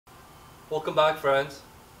Welcome back, friends,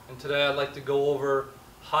 and today I'd like to go over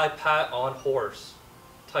high pat on horse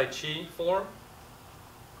Tai Chi form.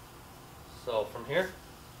 So from here,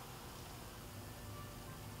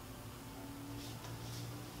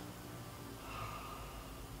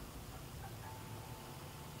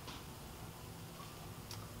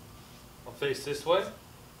 I'll face this way,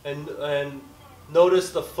 and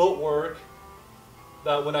notice the footwork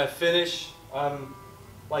that when I finish I'm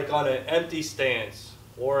like on an empty stance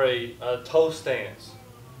or a toe stance.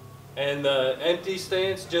 And the empty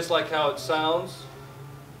stance, just like how it sounds,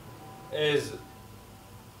 is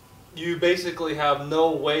you basically have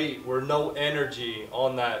no weight or no energy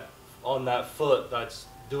on that foot that's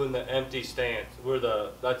doing the empty stance.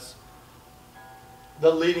 That's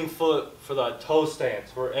the leading foot for the toe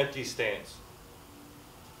stance or empty stance.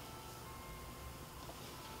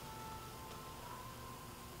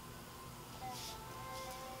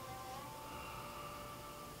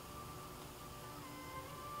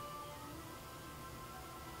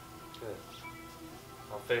 Good.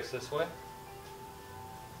 I'll face this way.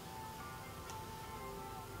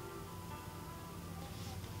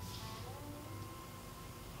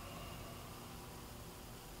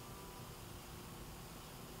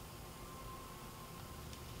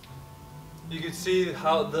 You can see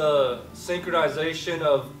how the synchronization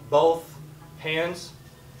of both hands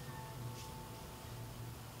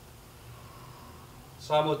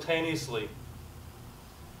simultaneously.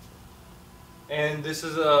 And this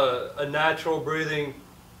is a natural breathing.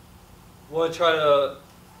 We want to try to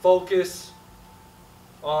focus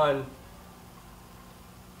on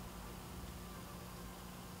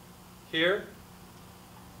here.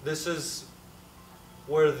 This is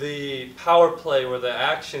where the power play, where the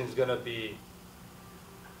action is going to be.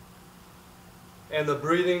 And the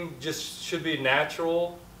breathing just should be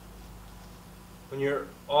natural. When your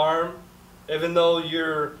arm, even though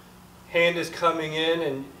your hand is coming in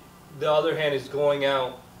and the other hand is going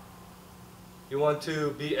out, you want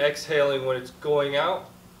to be exhaling when it's going out.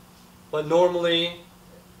 But normally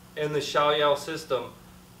in the Xiaoyao system,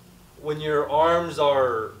 when your arms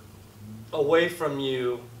are away from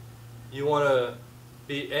you, you want to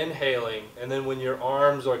be inhaling, and then when your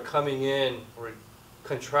arms are coming in or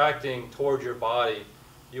contracting toward your body,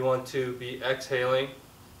 you want to be exhaling.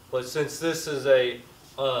 But since this is a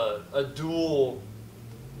dual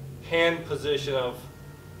hand position of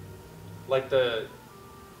like the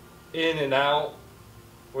in and out,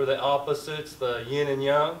 or the opposites, the yin and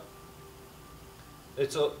yang,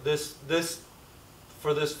 it's this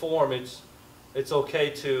for this form, it's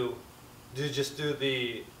okay to just do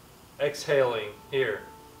the exhaling here.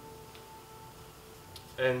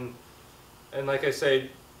 And like I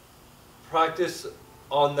say, practice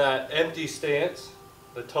on that empty stance,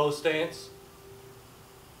 the toe stance,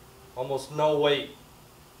 almost no weight.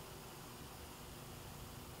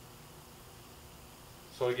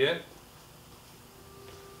 So again,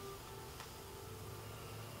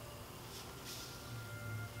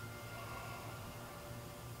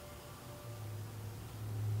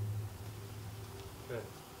 good.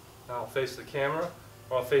 Now I'll face the camera,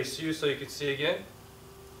 or I'll face you so you can see again.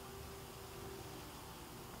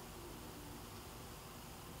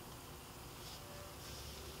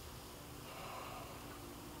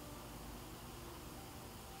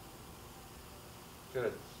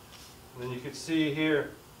 Good. And then you can see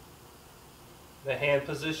here the hand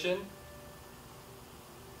position.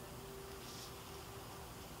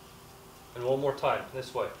 And one more time,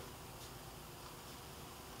 this way.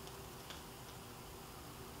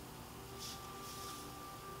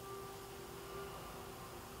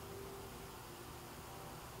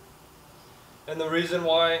 And the reason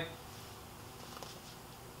why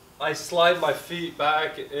I slide my feet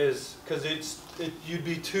back is because you'd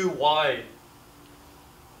be too wide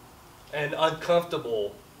and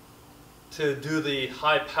uncomfortable to do the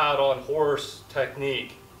high pat on horse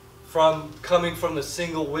technique coming from the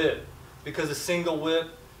single whip, because the single whip,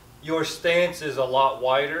 your stance is a lot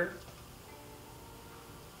wider.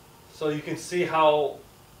 So you can see how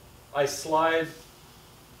I slide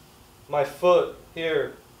my foot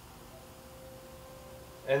here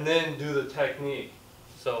and then do the technique.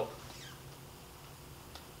 So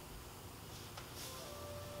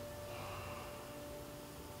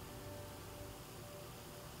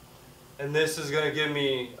and this is going to give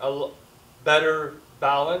me a better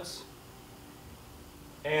balance,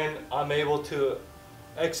 and I'm able to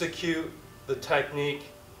execute the technique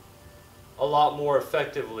a lot more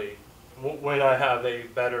effectively when I have a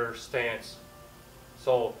better stance.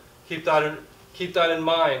 So keep that in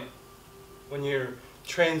mind when you're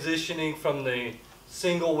transitioning from the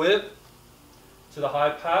single whip to the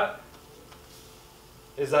high pat.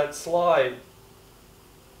 is that slide.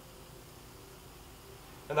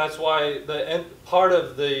 And that's why part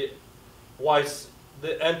of the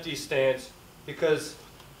empty stance, because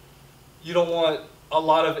you don't want a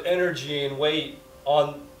lot of energy and weight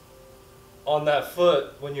on that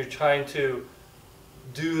foot when you're trying to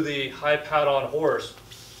do the high pat on horse.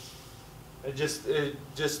 It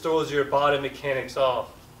just throws your body mechanics off.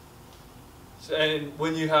 And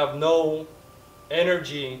when you have no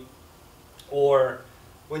energy, or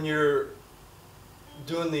when you're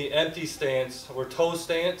doing the empty stance or toe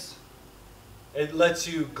stance, it lets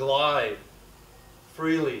you glide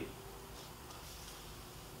freely,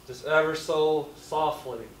 just ever so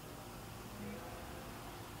softly.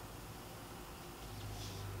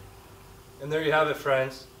 And there you have it,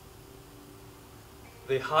 friends.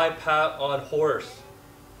 The high pat on horse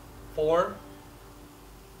form.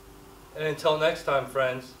 And until next time,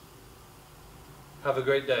 friends, have a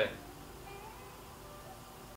great day.